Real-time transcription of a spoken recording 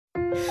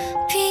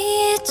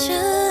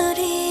빛을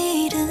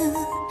잃은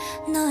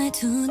너의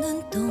두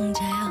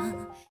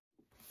눈동자야.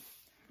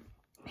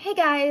 Hey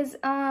guys,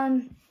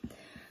 I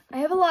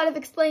have a lot of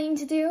explaining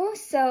to do,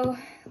 so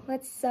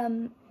let's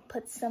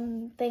put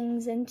some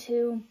things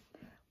into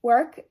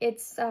work.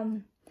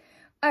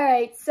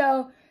 Alright,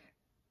 so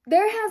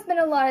there has been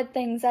a lot of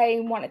things I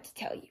wanted to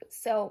tell you.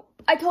 So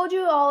I told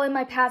you all in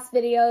my past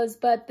videos,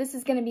 but this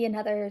is going to be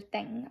another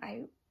thing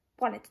I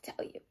wanted to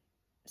tell you.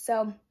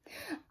 So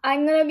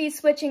I'm going to be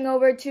switching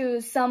over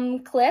to some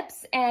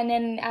clips, and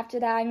then after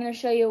that I'm going to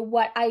show you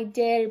what I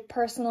did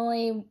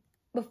personally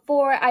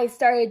before I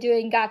started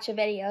doing gacha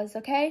videos,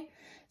 okay?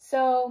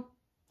 So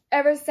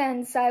ever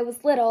since I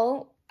was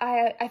little,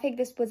 I think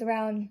this was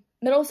around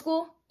middle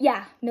school.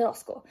 Yeah, middle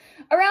school.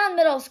 Around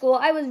middle school,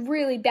 I was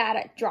really bad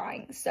at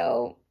drawing.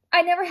 So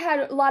I never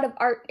had a lot of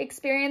art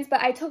experience,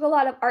 but I took a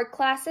lot of art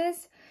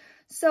classes.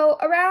 So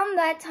around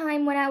that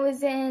time when I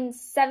was in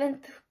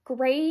 7th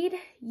grade,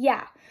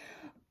 yeah,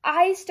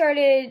 I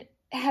started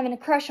having a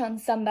crush on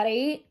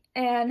somebody,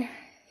 and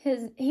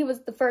he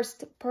was the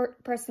first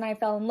person I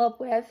fell in love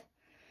with.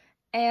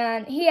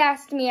 And he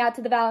asked me out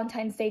to the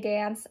Valentine's Day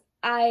dance.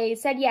 I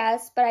said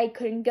yes, but I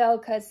couldn't go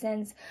because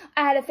since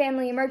I had a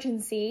family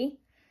emergency,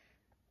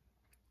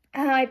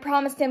 I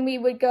promised him we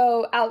would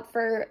go out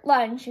for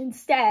lunch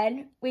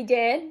instead. We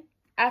did.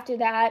 After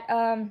that,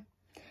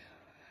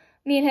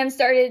 me and him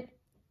started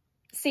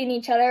seeing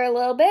each other a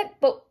little bit,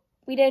 but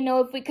we didn't know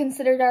if we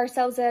considered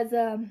ourselves as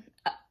a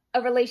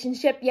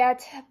relationship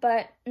yet,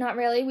 but not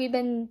really. We've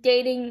been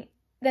dating.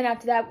 Then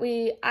after that,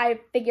 I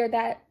figured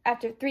that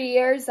after 3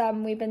 years,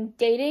 we've been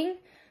dating.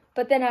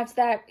 But then after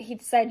that, he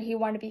decided he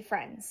wanted to be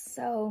friends.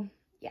 So,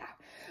 yeah.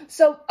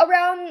 So,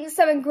 around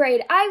 7th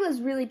grade, I was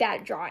really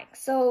bad at drawing.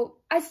 So,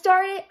 I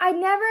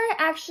never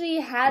actually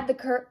had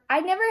I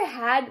never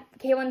had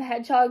Caitlin the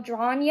Hedgehog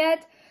drawn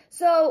yet.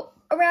 So,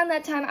 around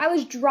that time, I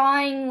was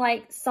drawing,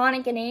 like,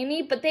 Sonic and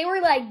Amy. But they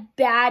were, like,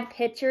 bad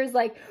pictures.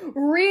 Like,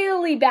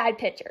 really bad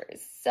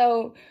pictures.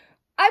 So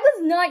I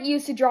was not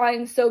used to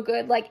drawing so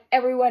good like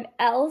everyone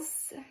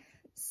else.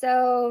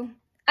 So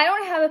I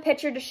don't have a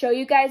picture to show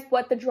you guys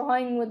what the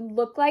drawing would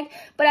look like,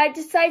 but I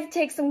decided to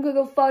take some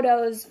Google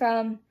photos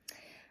from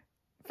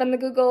the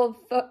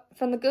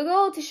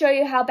Google to show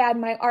you how bad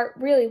my art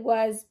really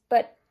was,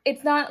 but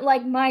it's not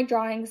like my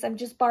drawings. I'm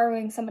just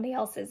borrowing somebody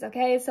else's,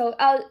 okay? So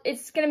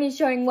it's going to be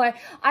showing what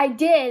I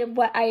did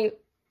when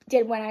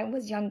I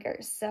was younger.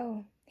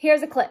 So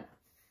here's a clip.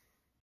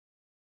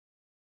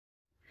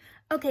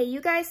 Okay,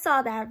 you guys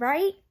saw that,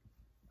 right?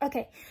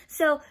 Okay,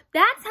 so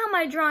that's how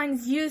my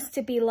drawings used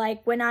to be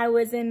like when I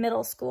was in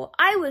middle school.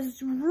 I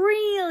was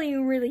really,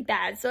 really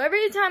bad. So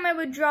every time I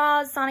would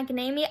draw Sonic and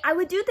Amy, I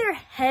would do their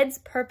heads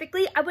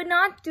perfectly. I would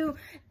not do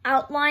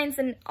outlines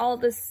and all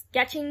the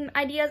sketching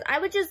ideas. I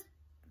would just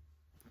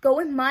go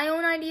with my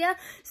own idea.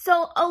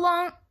 So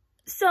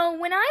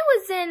when I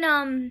was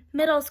in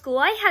middle school,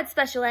 I had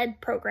special ed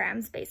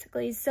programs,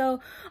 basically. So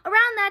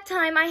around that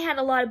time, I had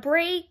a lot of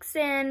breaks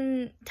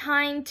and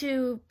time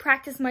to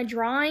practice my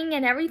drawing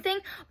and everything.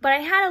 But I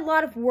had a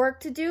lot of work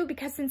to do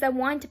because since I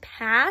wanted to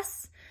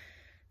pass.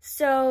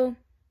 So,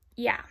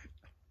 yeah.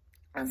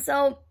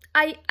 So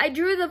I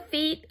drew the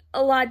feet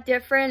a lot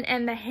different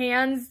and the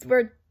hands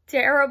were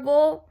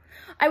terrible.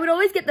 I would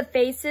always get the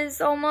faces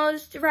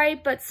almost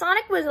right, but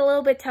Sonic was a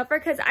little bit tougher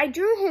because I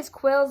drew his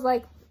quills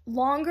like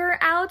longer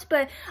out,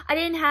 but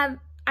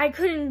I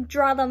couldn't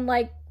draw them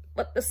like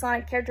what the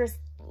Sonic characters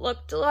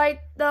looked like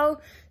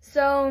though.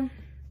 So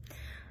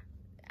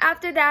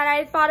after that,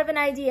 I thought of an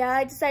idea.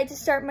 I decided to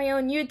start my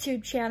own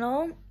YouTube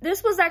channel.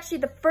 This was actually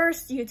the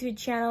first YouTube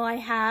channel I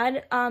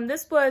had.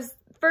 This was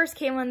first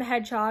Caitlin the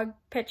Hedgehog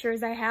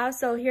pictures I have,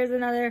 so here's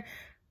another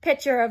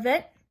picture of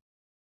it.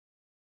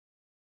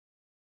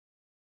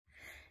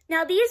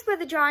 Now, these were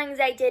the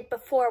drawings I did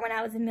before when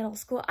I was in middle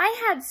school.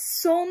 I had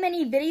so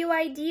many video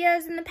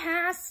ideas in the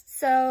past,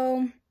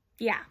 so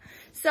yeah.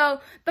 So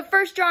the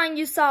first drawing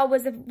you saw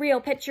was a real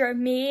picture of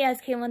me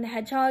as Caitlin the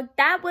Hedgehog.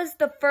 That was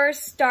the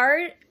first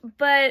start,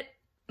 but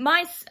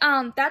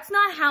that's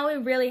not how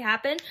it really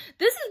happened.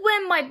 This is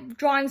when my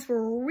drawings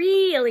were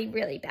really,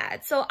 really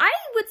bad. So I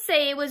would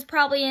say it was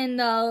probably in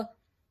the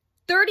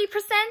 30%.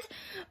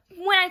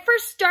 When I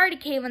first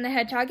started Caitlin the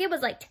Hedgehog, it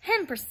was like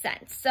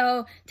 10%.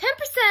 So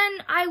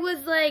 10%, I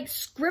was like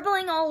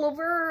scribbling all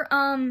over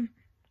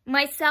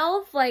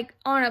myself, like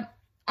on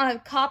a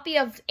copy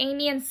of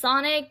Amy and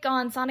Sonic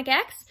on Sonic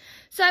X.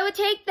 So I would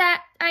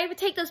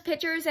take those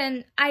pictures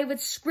and I would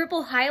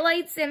scribble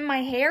highlights in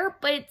my hair,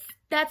 but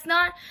that's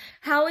not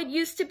how it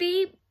used to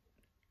be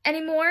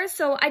anymore.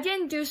 So I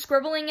didn't do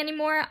scribbling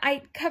anymore.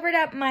 I covered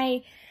up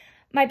my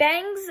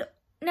bangs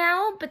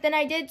now, but then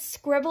I did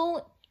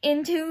scribble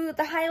into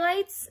the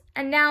highlights,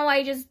 and now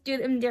I just do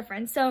them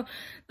different. So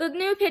the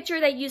new picture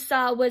that you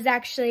saw was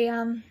actually,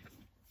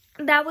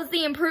 that was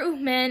the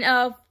improvement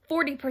of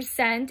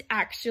 40%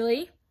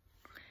 actually.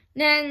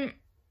 Then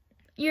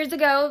years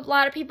ago, a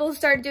lot of people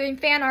started doing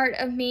fan art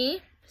of me.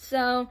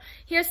 So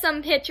here's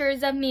some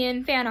pictures of me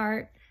in fan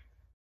art.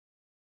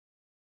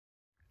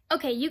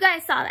 Okay, you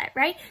guys saw that,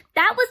 right?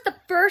 That was the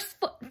first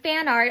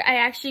fan art I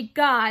actually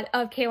got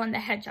of Kaylin the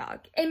Hedgehog.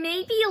 It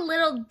may be a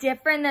little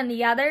different than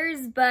the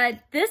others, but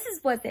this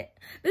was it.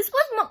 This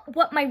was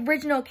what my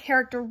original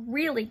character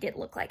really did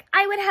look like.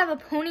 I would have a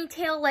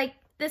ponytail like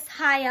this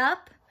high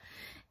up,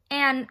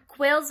 and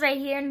quills right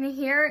here and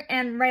here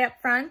and right up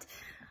front.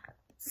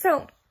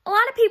 So a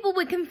lot of people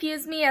would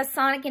confuse me as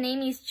Sonic and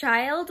Amy's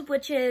child,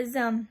 which is,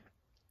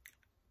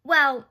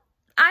 well,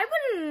 I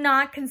would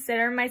not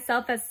consider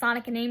myself as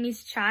Sonic and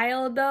Amy's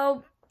child,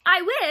 though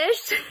I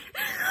wish.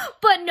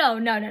 But no.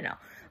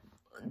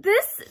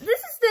 This is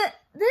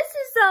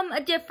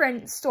a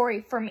different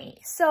story for me.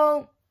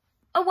 So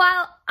when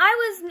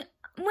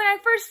I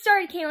first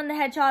started Kaylin the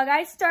Hedgehog,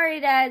 I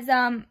started as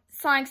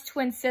Sonic's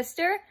twin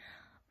sister,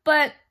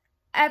 but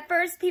at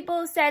first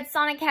people said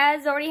Sonic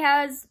already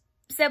has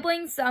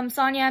siblings,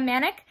 Sonia and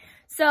Manic.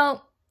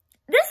 So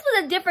this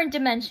was a different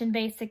dimension,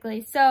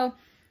 basically. So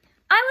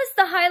I was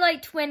the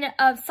highlight twin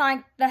of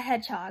Sonic the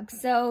Hedgehog.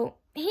 So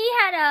he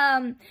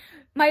had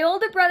my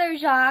older brother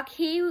Jacques.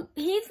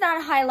 He's not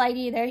a highlight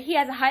either. He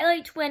has a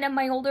highlight twin of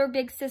my older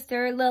big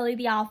sister Lily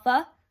the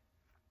Alpha.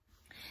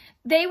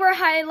 They were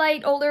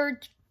highlight older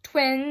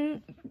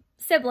twin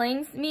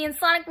siblings. Me and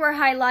Sonic were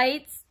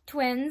highlights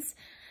twins,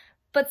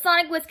 but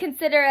Sonic was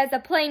considered as a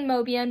plain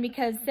Mobian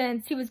because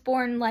since he was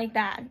born like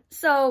that.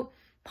 So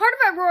part of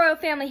our royal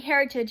family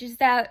heritage is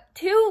that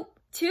two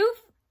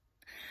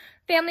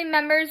family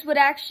members would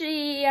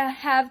actually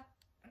have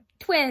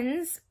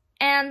twins,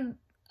 and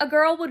a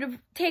girl would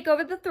take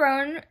over the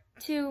throne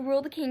to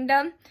rule the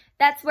kingdom.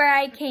 That's where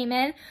I came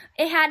in.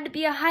 It had to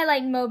be a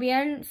highlight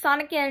Mobian.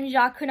 Sonic and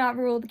Jacques could not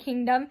rule the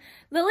kingdom.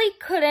 Lily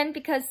couldn't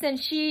because since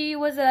she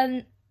was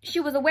a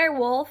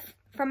werewolf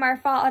from our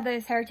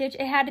father's heritage,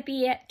 it had to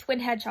be a twin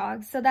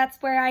hedgehog. So that's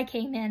where I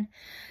came in.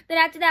 Then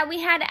after that, we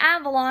had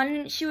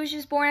Avalon. She was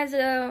just born as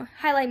a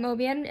highlight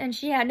Mobian, and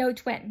she had no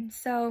twin.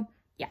 So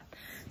yeah.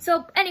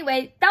 So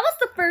anyway, that was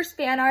the first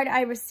fan art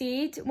I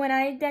received when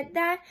I did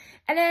that.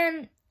 And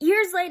then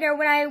years later,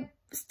 when I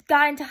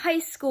got into high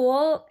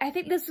school, I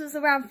think this was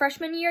around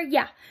freshman year.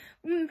 Yeah,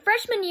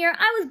 freshman year,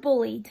 I was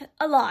bullied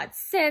a lot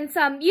since,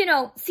 you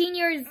know,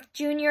 seniors,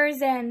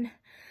 juniors, and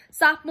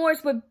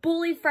sophomores would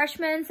bully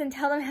freshmen and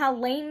tell them how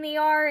lame they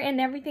are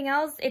and everything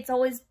else. It's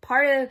always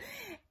part of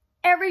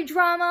every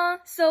drama.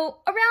 So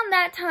around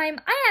that time,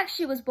 I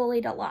actually was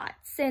bullied a lot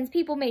since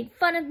people made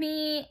fun of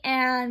me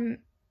and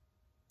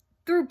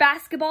threw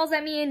basketballs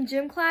at me in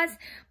gym class,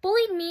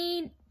 bullied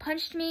me,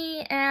 punched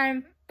me,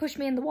 and pushed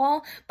me in the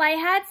wall. But I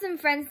had some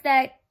friends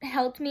that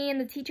helped me,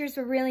 and the teachers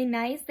were really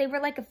nice. They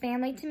were like a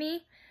family to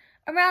me.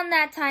 Around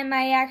that time,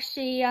 I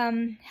actually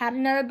had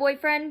another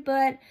boyfriend,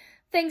 but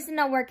things did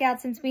not work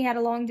out since we had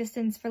a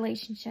long-distance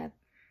relationship.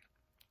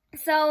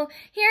 So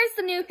here's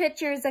the new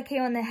pictures of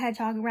Kaylin the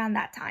Hedgehog around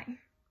that time.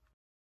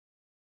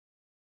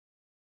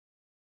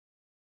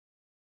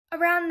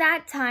 Around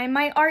that time,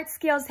 my art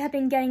skills have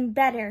been getting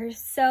better.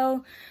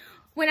 So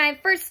when I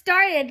first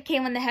started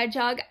Kaylin the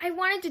Hedgehog, I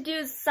wanted to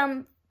do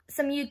some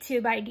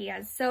YouTube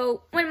ideas.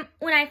 So when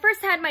I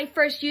first had my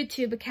first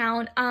YouTube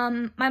account,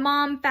 my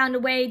mom found a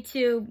way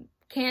to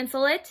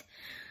cancel it.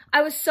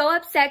 I was so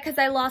upset because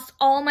I lost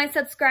all my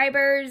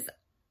subscribers.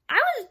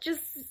 I was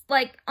just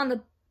like on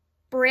the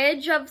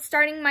bridge of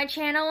starting my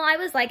channel. I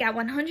was like at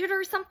 100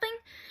 or something.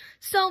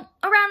 So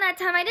around that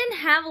time, I didn't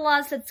have a lot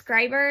of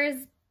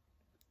subscribers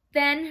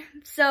then.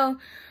 So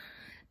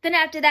then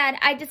after that,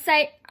 I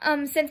decided,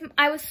 since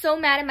I was so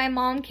mad at my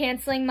mom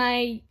canceling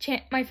my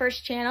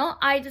first channel,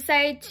 I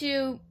decided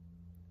to,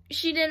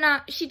 she did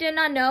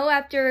not know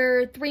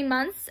after 3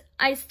 months,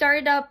 I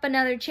started up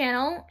another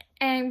channel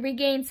and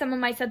regained some of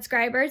my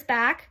subscribers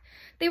back.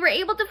 They were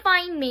able to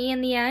find me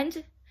in the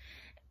end,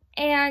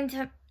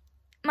 and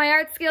my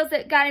art skills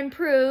got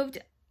improved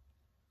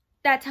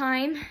that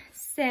time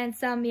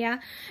since, yeah.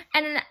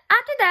 And then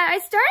after that, I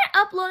started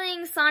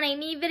uploading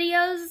Sonamy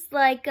videos,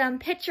 like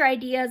picture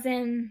ideas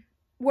and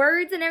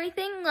words and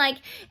everything. Like,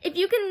 if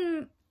you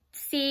can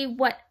see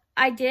what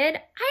I did,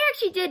 I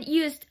actually did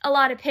use a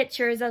lot of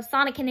pictures of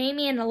Sonic and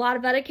Amy and a lot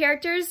of other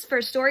characters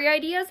for story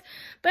ideas.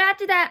 But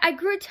after that, I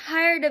grew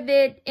tired of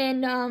it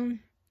in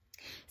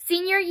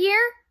senior year.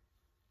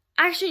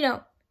 Actually,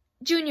 no,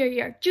 junior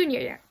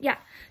year, yeah.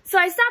 So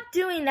I stopped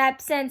doing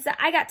that since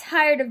I got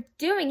tired of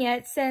doing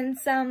it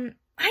since I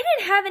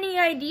didn't have any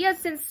ideas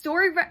since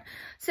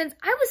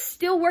I was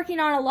still working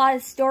on a lot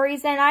of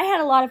stories and I had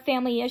a lot of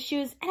family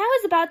issues and I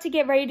was about to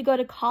get ready to go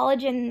to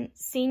college in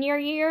senior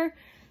year.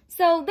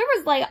 So there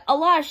was like a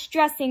lot of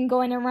stressing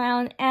going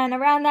around, and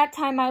around that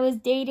time I was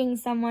dating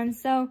someone,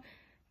 so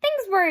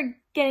things were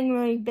getting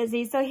really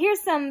busy. So here's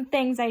some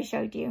things I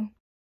showed you.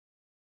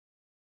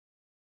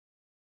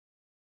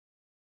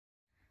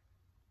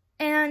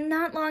 And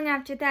not long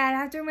after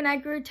that, when I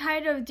grew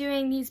tired of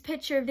doing these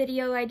picture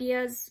video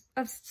ideas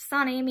of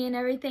Sonamy and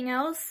everything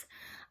else,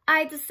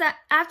 I decided,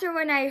 after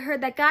when I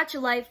heard that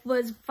Gacha Life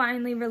was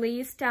finally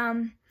released,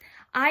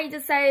 I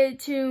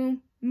decided to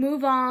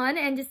move on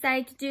and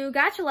decided to do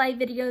Gacha Life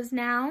videos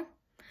now.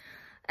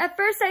 At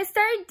first, I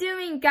started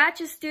doing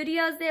Gacha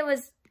Studios. It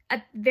was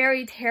a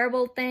very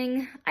terrible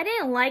thing. I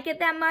didn't like it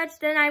that much.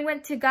 Then I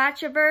went to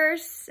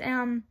Gotchaverse.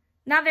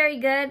 Not very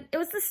good. It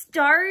was the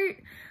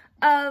start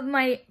of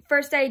my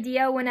first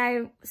idea when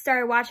I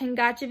started watching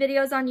gacha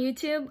videos on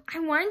YouTube. I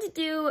wanted to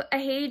do a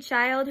Hey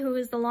Child who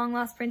is the long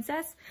lost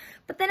princess.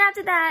 But then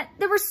after that,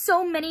 there were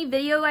so many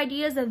video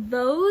ideas of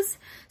those.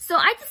 So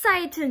I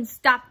decided to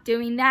stop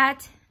doing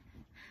that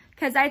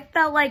because I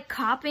felt like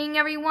copying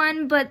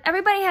everyone. But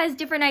everybody has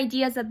different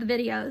ideas of the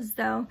videos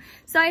though.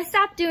 So I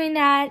stopped doing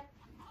that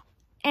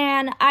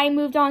and I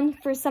moved on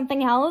for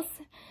something else.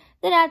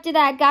 Then after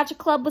that, Gacha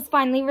Club was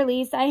finally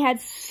released. I had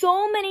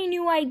so many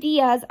new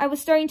ideas. I was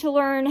starting to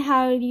learn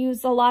how to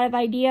use a lot of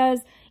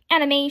ideas,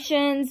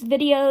 animations,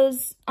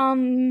 videos,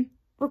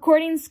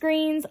 recording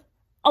screens,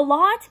 a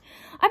lot.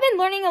 I've been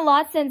learning a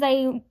lot since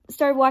I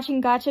started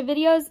watching gacha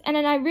videos, and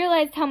then I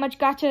realized how much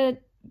gacha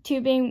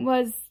tubing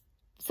was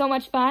so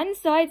much fun,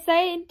 so I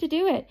decided to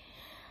do it.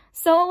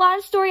 So a lot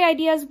of story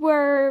ideas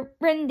were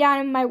written down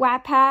in my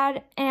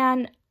Wattpad,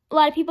 and a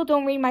lot of people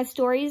don't read my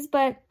stories,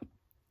 but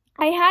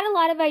I had a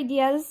lot of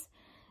ideas.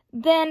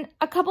 Then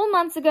a couple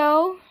months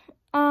ago,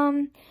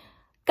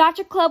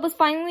 Gacha Club was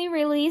finally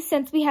released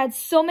since we had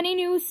so many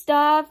new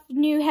stuff,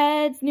 new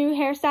heads, new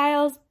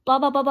hairstyles, blah,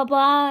 blah, blah, blah,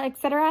 blah,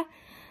 etc.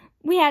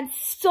 We had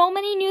so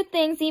many new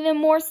things, even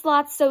more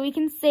slots so we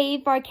can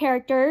save our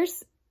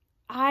characters.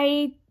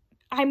 I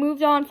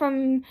moved on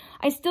from,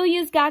 I still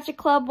use Gacha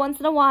Club once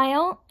in a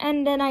while,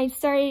 and then I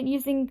started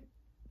using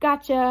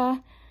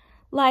Gacha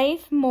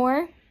Life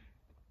more.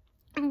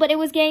 But it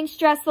was getting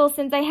stressful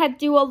since I had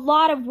to do a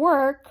lot of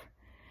work,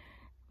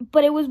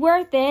 but it was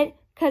worth it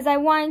because I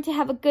wanted to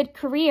have a good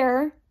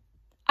career.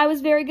 I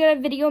was very good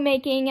at video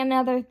making and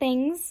other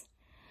things.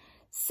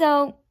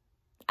 So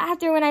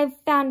after when I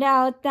found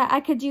out that I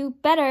could do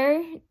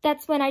better,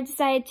 that's when I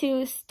decided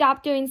to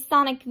stop doing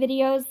Sonic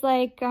videos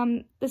like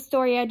the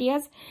story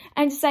ideas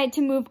and decided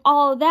to move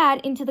all of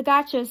that into the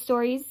gacha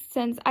stories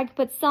since I could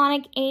put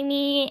Sonic,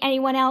 Amy,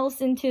 anyone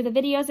else into the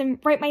videos and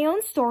write my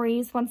own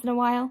stories once in a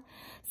while.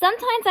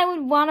 Sometimes I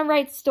would want to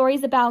write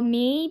stories about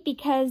me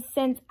because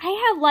since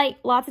I have like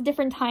lots of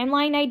different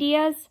timeline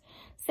ideas,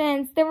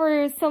 since there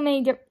were so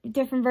many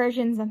different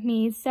versions of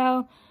me.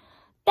 So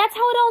that's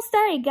how it all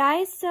started,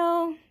 guys.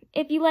 So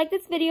if you like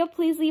this video,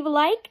 please leave a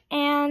like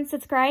and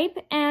subscribe.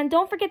 And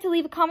don't forget to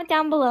leave a comment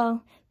down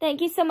below.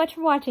 Thank you so much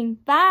for watching.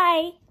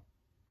 Bye!